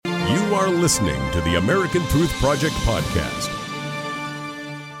You are listening to the American Truth Project podcast.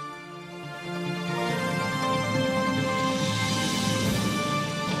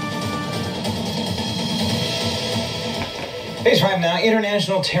 Page 5 now,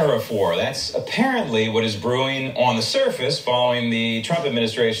 international tariff war. That's apparently what is brewing on the surface following the Trump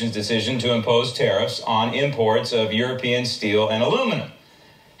administration's decision to impose tariffs on imports of European steel and aluminum.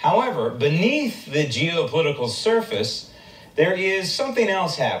 However, beneath the geopolitical surface, there is something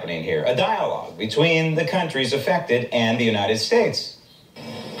else happening here, a dialogue between the countries affected and the United States.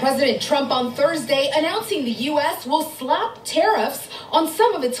 President Trump on Thursday announcing the U.S. will slap tariffs on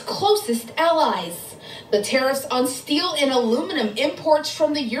some of its closest allies. The tariffs on steel and aluminum imports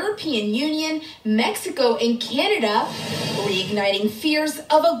from the European Union, Mexico, and Canada, reigniting fears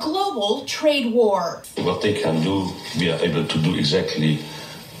of a global trade war. What they can do, we are able to do exactly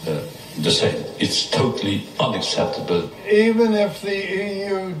the same. It's totally unacceptable. Even if the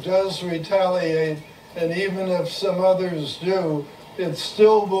EU does retaliate, and even if some others do, it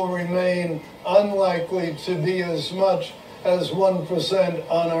still will remain unlikely to be as much as 1%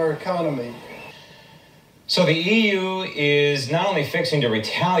 on our economy. So the EU is not only fixing to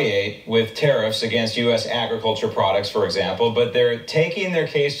retaliate with tariffs against U.S. agriculture products, for example, but they're taking their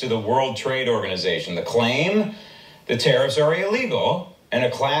case to the World Trade Organization. The claim, the tariffs are illegal and a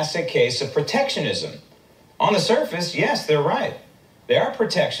classic case of protectionism. On the surface, yes, they're right. They are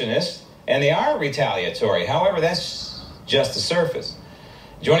protectionist and they are retaliatory. However, that's just the surface.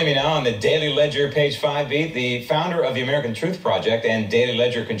 Joining me now on the Daily Ledger Page 5 beat, the founder of the American Truth Project and Daily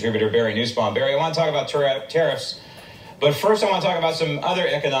Ledger contributor Barry Nussbaum. Barry, I want to talk about tariffs, but first I want to talk about some other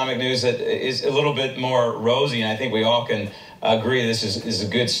economic news that is a little bit more rosy, and I think we all can agree this is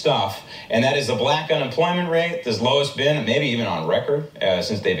good stuff, and that is the black unemployment rate, the lowest been, maybe even on record,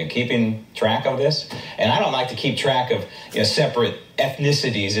 since they've been keeping track of this. And I don't like to keep track of separate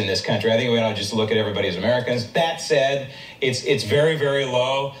ethnicities in this country. I think we ought to just look at everybody as Americans. That said, it's very, very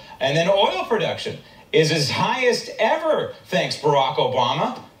low. And then oil production is as highest ever, thanks Barack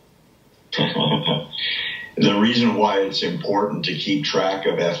Obama. The reason why it's important to keep track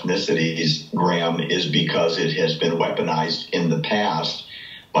of ethnicities, Graham, is because it has been weaponized in the past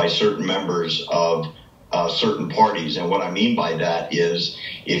by certain members of certain parties. And what I mean by that is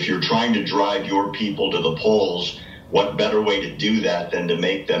if you're trying to drive your people to the polls, what better way to do that than to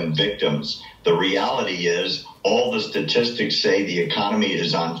make them victims? The reality is all the statistics say the economy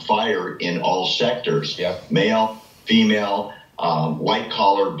is on fire in all sectors. Yep. Male, female, white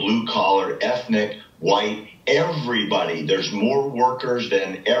collar, blue collar, ethnic, white, everybody. There's more workers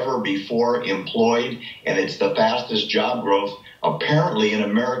than ever before employed, and it's the fastest job growth apparently in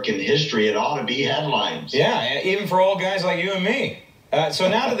American history. It ought to be headlines. Yeah, even for old guys like you and me. So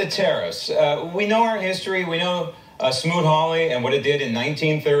now to the tariffs. We know our history. We know Smoot-Hawley and what it did in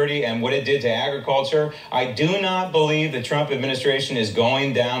 1930 and what it did to agriculture. I do not believe the Trump administration is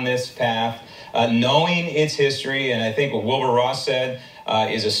going down this path, knowing its history, and I think what Wilbur Ross said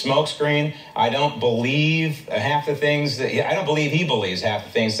is a smokescreen. I don't believe half the things that I don't believe he believes half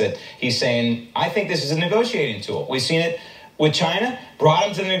the things that he's saying. I think this is a negotiating tool. We've seen it with China, brought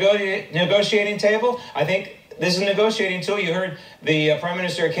him to the negotiating table. I think this is a negotiating tool. You heard the Prime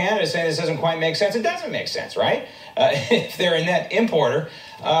Minister of Canada say this doesn't quite make sense. It doesn't make sense, right? If they're a net importer.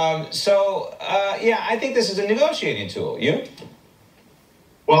 Yeah, I think this is a negotiating tool. You?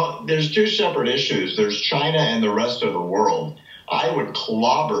 Well, there's two separate issues. There's China and the rest of the world. I would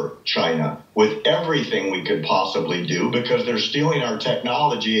clobber China with everything we could possibly do because they're stealing our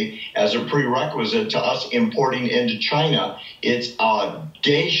technology as a prerequisite to us importing into China. It's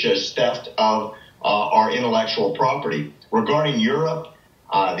audacious theft of our intellectual property. Regarding Europe,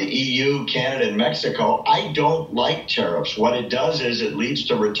 the EU, Canada, and Mexico, I don't like tariffs. What it does is it leads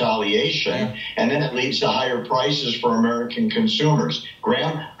to retaliation, and then it leads to higher prices for American consumers.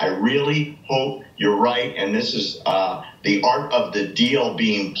 Graham, I really hope you're right, and this is the art of the deal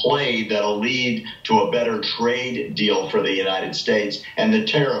being played that'll lead to a better trade deal for the United States, and the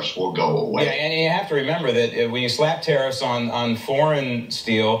tariffs will go away. Yeah, and you have to remember that when you slap tariffs on foreign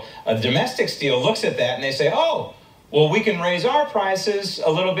steel, domestic steel looks at that and they say, oh, well, we can raise our prices a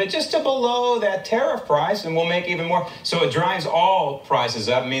little bit just to below that tariff price, and we'll make even more. So it drives all prices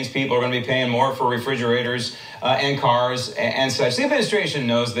up. It means people are going to be paying more for refrigerators and cars and such. The administration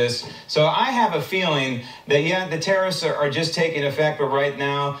knows this. So I have a feeling that, yeah, the tariffs are just taking effect. But right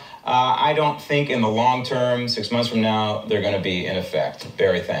now, I don't think in the long term, 6 months from now, they're going to be in effect.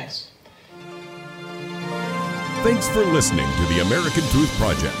 Barry, thanks. Thanks for listening to the American Truth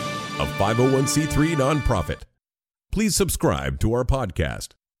Project, a 501c3 nonprofit. Please subscribe to our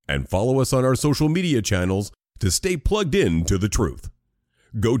podcast and follow us on our social media channels to stay plugged in to the truth.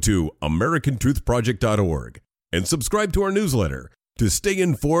 Go to americantruthproject.org and subscribe to our newsletter to stay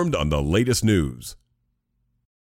informed on the latest news.